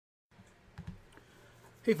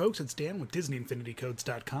Hey folks, it's Dan with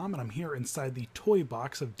DisneyInfinityCodes.com, and I'm here inside the toy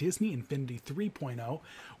box of Disney Infinity 3.0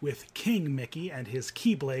 with King Mickey and his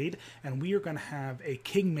Keyblade, and we are going to have a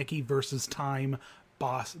King Mickey versus Time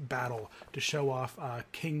boss battle to show off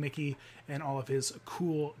King Mickey and all of his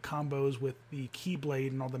cool combos with the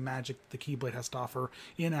Keyblade and all the magic the Keyblade has to offer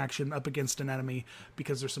in action up against an enemy,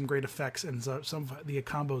 because there's some great effects and some of the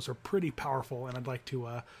combos are pretty powerful, and I'd like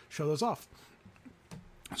to show those off.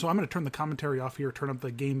 So I'm going to turn the commentary off here, turn up the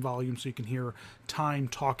game volume so you can hear Time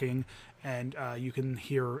talking, and you can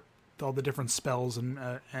hear all the different spells and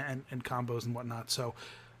combos and whatnot. So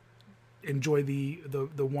enjoy the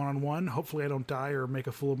one-on-one. Hopefully I don't die or make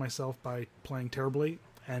a fool of myself by playing terribly,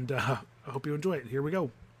 and I hope you enjoy it. Here we go.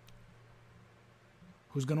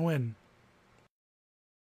 Who's going to win?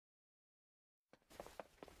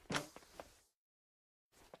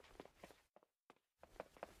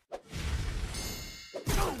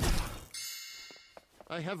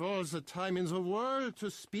 I have all the time in the world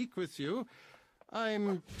to speak with you.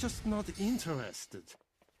 I'm just not interested.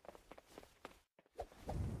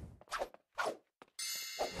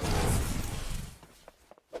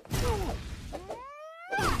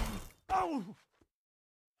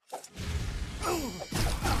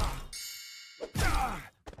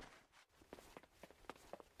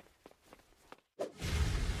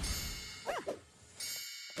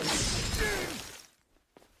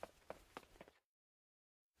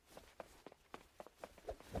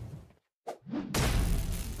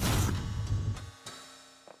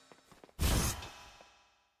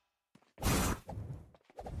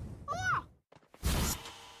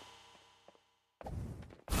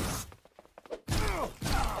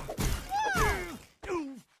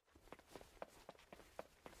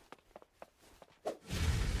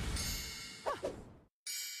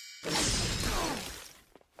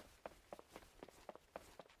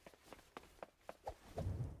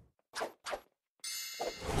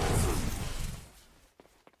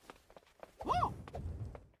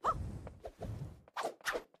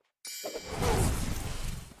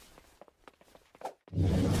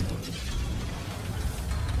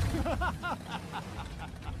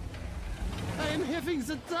 I'm having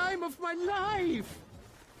the time of my life!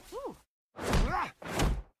 Ooh. Hot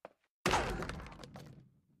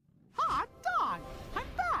dog! I'm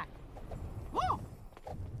back! Whoa!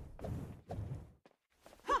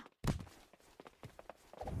 Huh.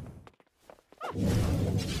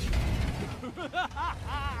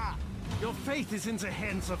 Your fate is in the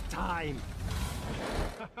hands of time.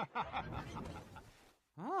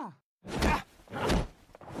 Ah.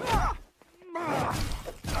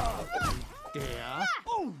 Der.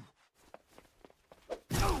 Oh.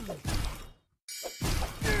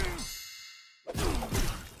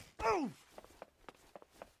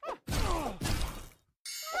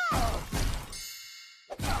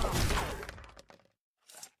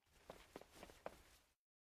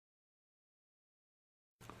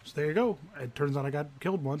 So there you go. It turns out I got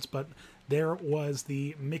killed once, but there was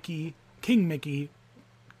the King Mickey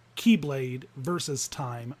Keyblade versus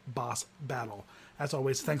Time boss battle. As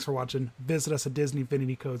always, thanks for watching. Visit us at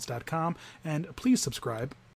DisneyInfinityCodes.com, and please subscribe.